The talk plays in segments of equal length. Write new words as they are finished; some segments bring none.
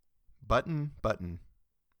Button, Button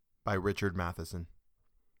by Richard Matheson.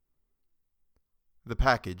 The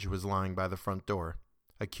package was lying by the front door,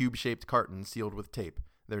 a cube-shaped carton sealed with tape,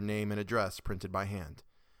 their name and address printed by hand.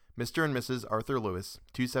 Mr. and Mrs. Arthur Lewis,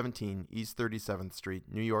 217 East 37th Street,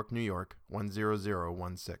 New York, New York,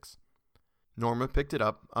 10016. Norma picked it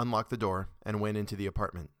up, unlocked the door, and went into the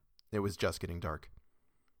apartment. It was just getting dark.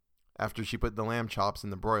 After she put the lamb chops in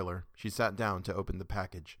the broiler, she sat down to open the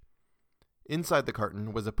package. Inside the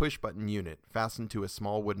carton was a push-button unit fastened to a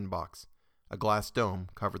small wooden box. A glass dome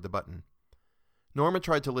covered the button. Norma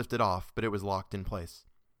tried to lift it off, but it was locked in place.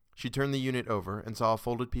 She turned the unit over and saw a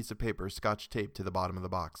folded piece of paper scotch-taped to the bottom of the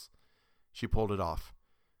box. She pulled it off.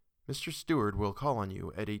 "Mr. Stewart will call on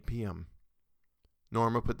you at 8 p.m.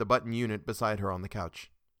 Norma put the button unit beside her on the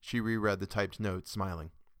couch. She reread the typed note, smiling.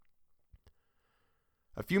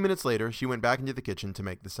 A few minutes later, she went back into the kitchen to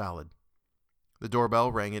make the salad. The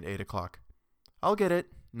doorbell rang at 8 o'clock. "I'll get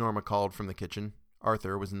it," Norma called from the kitchen.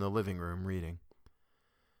 Arthur was in the living room reading.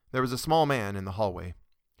 There was a small man in the hallway.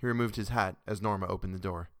 He removed his hat as Norma opened the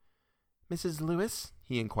door. "Mrs. Lewis?"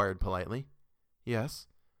 he inquired politely. "Yes."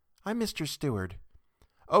 "I'm Mr. Stewart."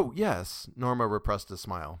 "Oh, yes." Norma repressed a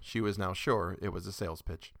smile. She was now sure it was a sales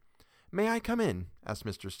pitch. "May I come in?" asked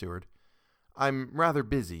Mr. Stewart. "I'm rather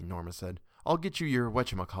busy," Norma said. "I'll get you your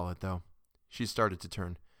whatchamacallit, though." She started to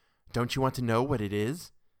turn. "Don't you want to know what it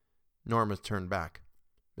is?" Norma turned back.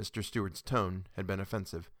 Mr. Stewart's tone had been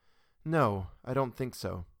offensive. "No, I don't think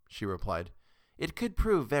so," she replied. "It could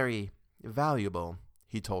prove very valuable,"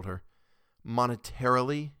 he told her.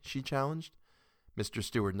 "Monetarily?" she challenged. Mr.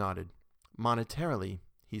 Stewart nodded. "Monetarily,"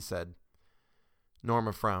 he said.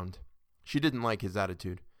 Norma frowned. She didn't like his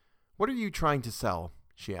attitude. "What are you trying to sell?"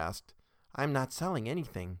 she asked. "I'm not selling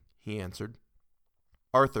anything," he answered.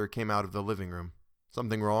 Arthur came out of the living room.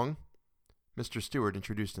 "Something wrong?" Mr. Stewart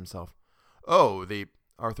introduced himself. "Oh,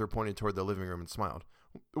 Arthur pointed toward the living room and smiled.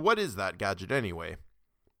 "What is that gadget, anyway?"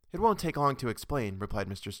 "It won't take long to explain," replied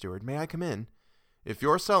Mr. Stewart. "May I come in?" "If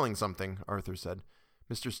you're selling something," Arthur said.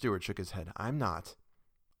 Mr. Stewart shook his head. "I'm not."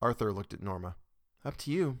 Arthur looked at Norma. "Up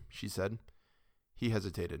to you," she said. He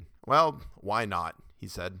hesitated. "Well, why not?" he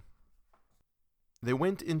said. They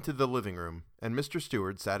went into the living room, and Mr.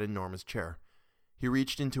 Stewart sat in Norma's chair. He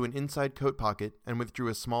reached into an inside coat pocket and withdrew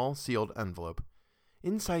a small, sealed envelope.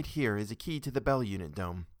 "Inside here is a key to the bell unit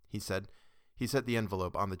dome," he said. He set the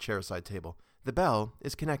envelope on the chairside table. "The bell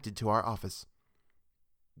is connected to our office."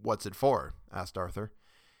 "What's it for?" asked Arthur.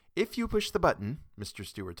 "If you push the button," Mr.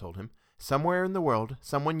 Stewart told him, "somewhere in the world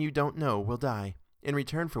someone you don't know will die, in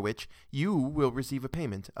return for which you will receive a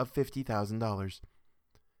payment of $50,000.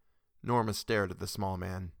 Norma stared at the small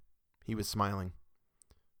man. He was smiling.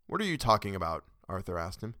 "What are you talking about?" Arthur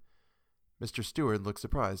asked him. Mr. Stewart looked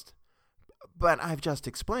surprised. "But I've just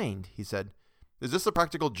explained," he said. "Is this a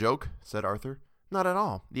practical joke?" said Arthur. "Not at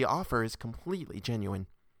all. The offer is completely genuine."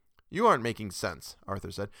 "You aren't making sense,"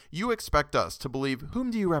 Arthur said. "You expect us to believe—"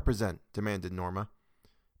 "Whom do you represent?" demanded Norma.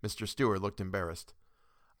 Mr. Stewart looked embarrassed.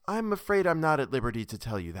 "I'm afraid I'm not at liberty to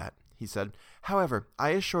tell you that," he said. "However, I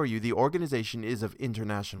assure you the organization is of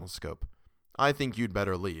international scope." "I think you'd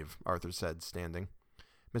better leave," Arthur said, standing.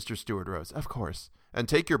 Mr. Stewart rose. "Of course." "And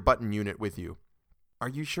take your button unit with you." "Are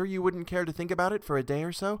you sure you wouldn't care to think about it for a day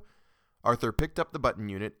or so?" Arthur picked up the button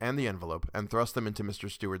unit and the envelope and thrust them into Mr.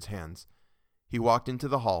 Stewart's hands. He walked into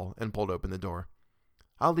the hall and pulled open the door.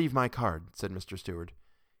 "I'll leave my card," said Mr. Stewart.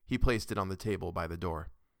 He placed it on the table by the door.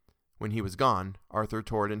 When he was gone, Arthur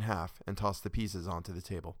tore it in half and tossed the pieces onto the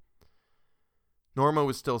table. Norma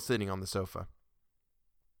was still sitting on the sofa.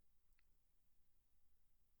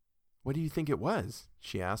 "What do you think it was?"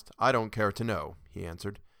 she asked. "I don't care to know," he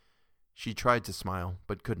answered. She tried to smile,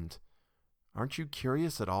 but couldn't. "Aren't you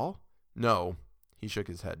curious at all?" "No." He shook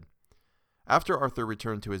his head. After Arthur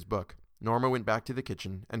returned to his book, Norma went back to the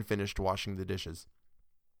kitchen and finished washing the dishes.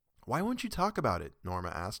 "Why won't you talk about it?" Norma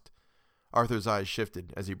asked. Arthur's eyes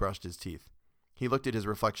shifted as he brushed his teeth. He looked at his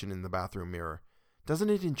reflection in the bathroom mirror. "Doesn't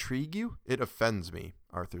it intrigue you?" "It offends me,"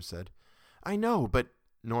 Arthur said. "I know, but—"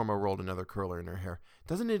 Norma rolled another curler in her hair.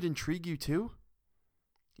 "Doesn't it intrigue you too?"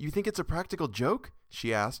 "You think it's a practical joke?"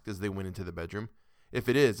 she asked as they went into the bedroom. "If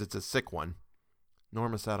it is, it's a sick one."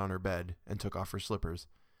 Norma sat on her bed and took off her slippers.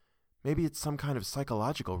 "Maybe it's some kind of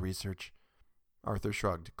psychological research." Arthur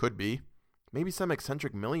shrugged. "Could be." "Maybe some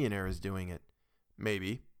eccentric millionaire is doing it."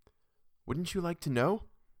 "Maybe." "Wouldn't you like to know?"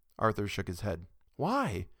 Arthur shook his head.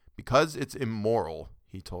 "Why?" "Because it's immoral,"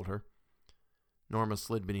 he told her. Norma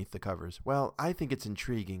slid beneath the covers. "Well, I think it's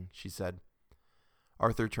intriguing," she said.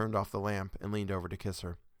 Arthur turned off the lamp and leaned over to kiss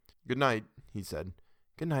her. "Good night," he said.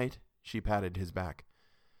 "Good night." She patted his back.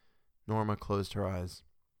 Norma closed her eyes.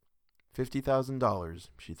 $50,000,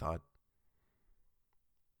 she thought.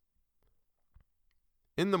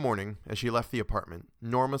 In the morning, as she left the apartment,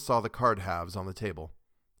 Norma saw the card halves on the table.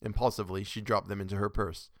 Impulsively, she dropped them into her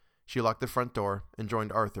purse. She locked the front door and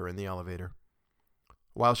joined Arthur in the elevator.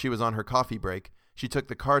 While she was on her coffee break, she took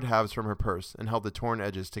the card halves from her purse and held the torn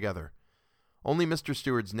edges together. Only Mr.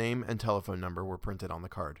 Stewart's name and telephone number were printed on the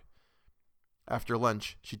card. After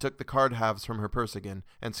lunch, she took the card halves from her purse again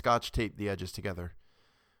and scotch-taped the edges together.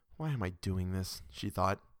 Why am I doing this? She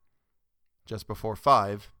thought. Just before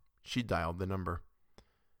 5, she dialed the number.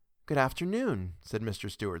 Good afternoon, said Mr.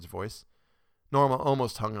 Stewart's voice. Norma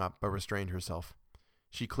almost hung up, but restrained herself.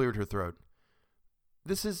 She cleared her throat.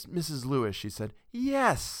 This is Mrs. Lewis, she said.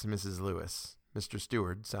 Yes, Mrs. Lewis. Mr.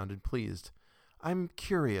 Stewart sounded pleased. I'm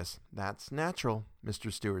curious. That's natural,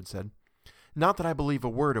 Mr. Stewart said. Not that I believe a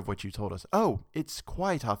word of what you told us. Oh, it's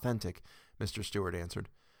quite authentic, Mr. Stewart answered.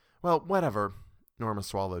 Well, whatever, Norma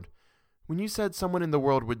swallowed. When you said someone in the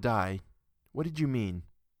world would die, what did you mean?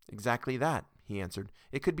 Exactly that, he answered.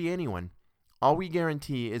 It could be anyone. All we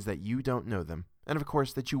guarantee is that you don't know them, and of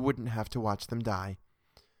course that you wouldn't have to watch them die.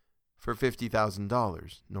 For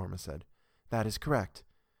 $50,000, Norma said. That is correct.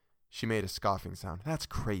 She made a scoffing sound. That's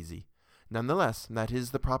crazy. Nonetheless, that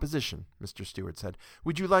is the proposition, Mr. Stewart said.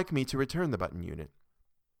 Would you like me to return the button unit?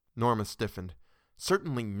 Norma stiffened.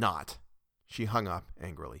 Certainly not. She hung up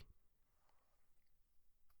angrily.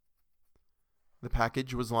 The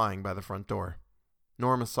package was lying by the front door.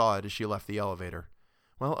 Norma saw it as she left the elevator.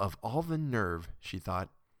 Well, of all the nerve, she thought.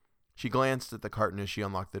 She glanced at the carton as she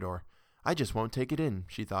unlocked the door. I just won't take it in,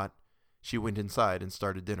 she thought. She went inside and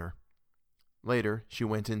started dinner. Later, she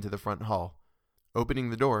went into the front hall. Opening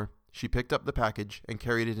the door, she picked up the package and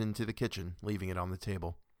carried it into the kitchen, leaving it on the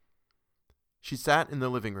table. She sat in the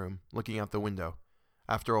living room, looking out the window.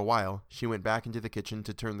 After a while, she went back into the kitchen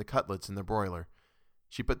to turn the cutlets in the broiler.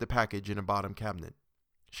 She put the package in a bottom cabinet.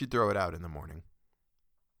 She'd throw it out in the morning.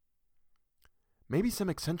 Maybe some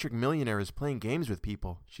eccentric millionaire is playing games with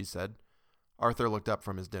people, she said. Arthur looked up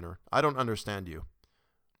from his dinner. I don't understand you.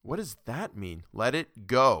 What does that mean? Let it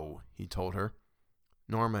go, he told her.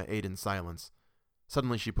 Norma ate in silence.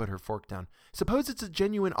 Suddenly she put her fork down. Suppose it's a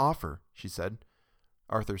genuine offer, she said.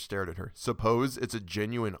 Arthur stared at her. Suppose it's a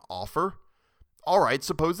genuine offer? All right,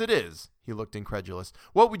 suppose it is. He looked incredulous.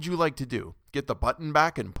 What would you like to do? Get the button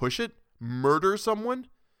back and push it? Murder someone?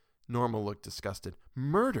 Norma looked disgusted.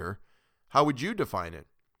 Murder? How would you define it?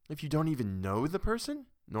 If you don't even know the person?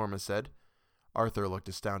 Norma said. Arthur looked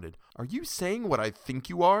astounded. Are you saying what I think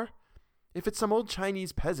you are? If it's some old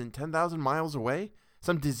Chinese peasant 10,000 miles away?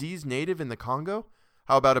 Some diseased native in the Congo?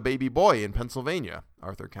 How about a baby boy in Pennsylvania?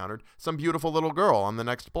 Arthur countered. Some beautiful little girl on the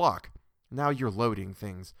next block. Now you're loading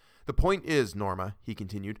things. The point is, Norma, he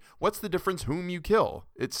continued, what's the difference whom you kill?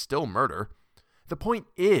 It's still murder. The point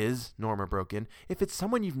is, Norma broke in, if it's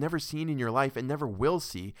someone you've never seen in your life and never will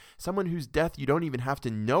see, someone whose death you don't even have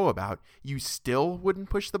to know about, you still wouldn't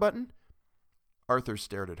push the button? Arthur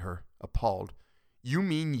stared at her, appalled. You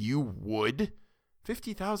mean you would?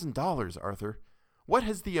 $50,000, Arthur. What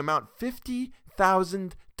has the amount?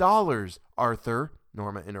 $50,000, Arthur,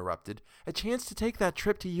 Norma interrupted. A chance to take that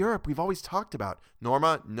trip to Europe we've always talked about.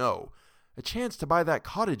 Norma, no. A chance to buy that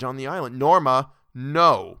cottage on the island. Norma,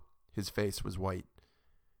 no. His face was white.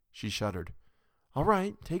 She shuddered. All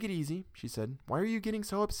right, take it easy, she said. Why are you getting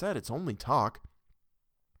so upset? It's only talk.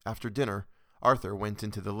 After dinner, Arthur went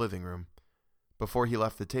into the living room. Before he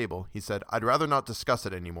left the table, he said, I'd rather not discuss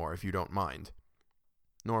it anymore, if you don't mind.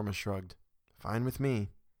 Norma shrugged. Fine with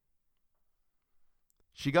me.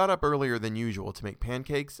 She got up earlier than usual to make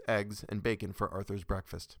pancakes, eggs, and bacon for Arthur's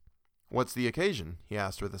breakfast. What's the occasion? He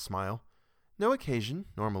asked with a smile. No occasion,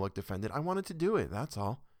 Norma looked offended. I wanted to do it, that's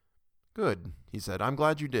all. Good, he said. I'm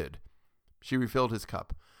glad you did. She refilled his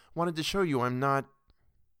cup. Wanted to show you I'm not...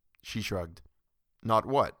 She shrugged. Not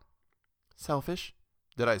what? Selfish.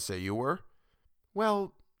 Did I say you were?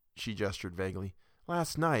 Well, she gestured vaguely.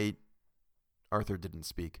 Last night... Arthur didn't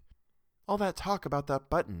speak. All that talk about that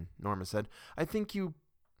button, Norma said. I think you,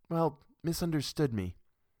 misunderstood me.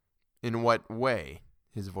 In what way?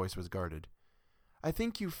 His voice was guarded. I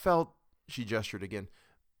think you felt, she gestured again,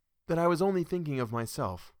 that I was only thinking of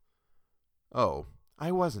myself. Oh,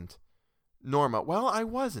 I wasn't. Norma, I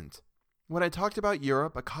wasn't. When I talked about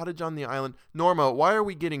Europe, a cottage on the island... Norma, why are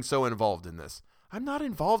we getting so involved in this? I'm not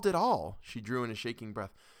involved at all, she drew in a shaking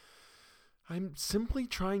breath. I'm simply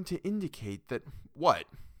trying to indicate that... What?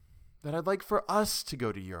 That I'd like for us to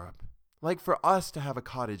go to Europe. Like for us to have a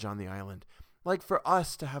cottage on the island. Like for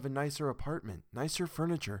us to have a nicer apartment, nicer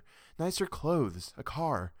furniture, nicer clothes, a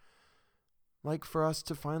car. Like for us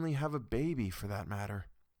to finally have a baby, for that matter.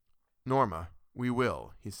 Norma, we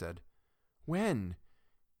will, he said. When?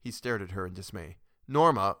 He stared at her in dismay.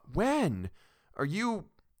 Norma, when? Are you...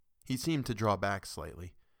 He seemed to draw back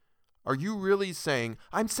slightly. Are you really saying...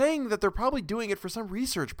 I'm saying that they're probably doing it for some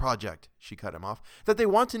research project, she cut him off. That they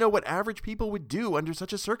want to know what average people would do under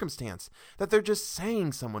such a circumstance. That they're just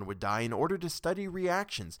saying someone would die in order to study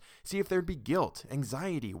reactions, see if there'd be guilt,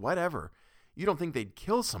 anxiety, whatever. You don't think they'd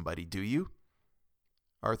kill somebody, do you?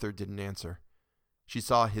 Arthur didn't answer. She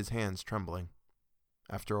saw his hands trembling.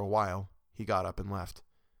 After a while, he got up and left.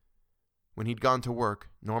 When he'd gone to work,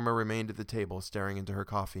 Norma remained at the table staring into her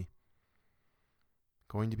coffee.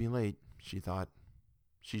 Going to be late, she thought.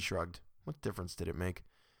 She shrugged. What difference did it make?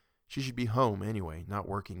 She should be home anyway, not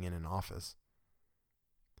working in an office.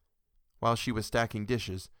 While she was stacking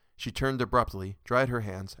dishes, she turned abruptly, dried her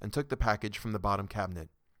hands, and took the package from the bottom cabinet.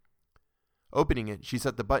 Opening it, she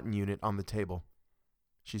set the button unit on the table.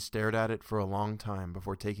 She stared at it for a long time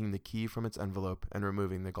before taking the key from its envelope and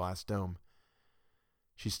removing the glass dome.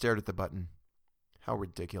 She stared at the button. How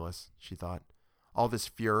ridiculous, she thought. All this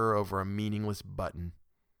furor over a meaningless button.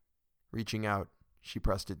 Reaching out, she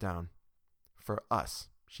pressed it down. For us,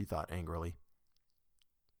 she thought angrily.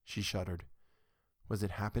 She shuddered. Was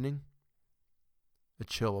it happening? A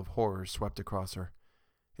chill of horror swept across her.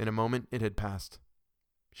 In a moment, it had passed.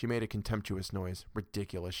 She made a contemptuous noise.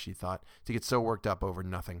 Ridiculous, she thought, to get so worked up over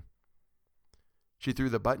nothing. She threw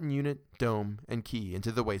the button unit, dome, and key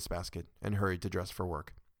into the wastebasket and hurried to dress for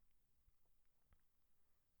work.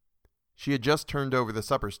 She had just turned over the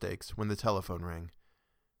supper steaks when the telephone rang.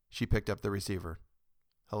 She picked up the receiver.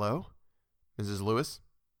 Hello? Mrs. Lewis?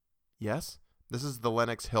 Yes? This is the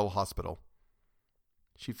Lenox Hill Hospital.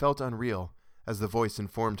 She felt unreal as the voice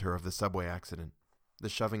informed her of the subway accident. The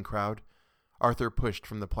shoving crowd. Arthur pushed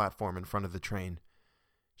from the platform in front of the train.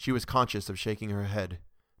 She was conscious of shaking her head,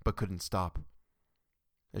 but couldn't stop.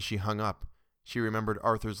 As she hung up, she remembered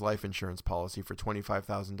Arthur's life insurance policy for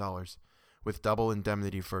 $25,000, with double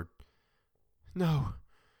indemnity for... No.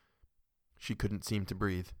 She couldn't seem to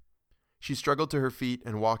breathe. She struggled to her feet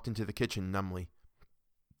and walked into the kitchen numbly.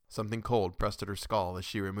 Something cold pressed at her skull as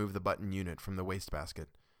she removed the button unit from the wastebasket.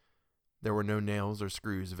 There were no nails or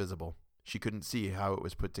screws visible. She couldn't see how it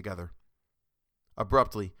was put together.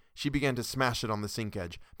 Abruptly, she began to smash it on the sink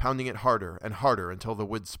edge, pounding it harder and harder until the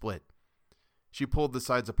wood split. She pulled the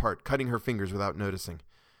sides apart, cutting her fingers without noticing.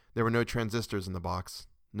 There were no transistors in the box,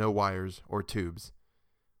 no wires or tubes.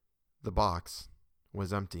 The box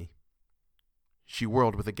was empty. She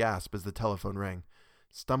whirled with a gasp as the telephone rang.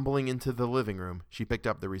 Stumbling into the living room, she picked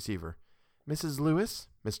up the receiver. Mrs. Lewis?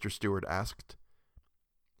 Mr. Stewart asked.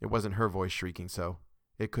 It wasn't her voice shrieking so.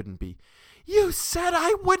 It couldn't be. You said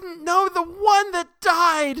I wouldn't know the one that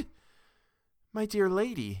died! My dear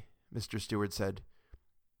lady, Mr. Stewart said,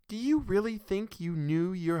 do you really think you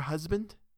knew your husband?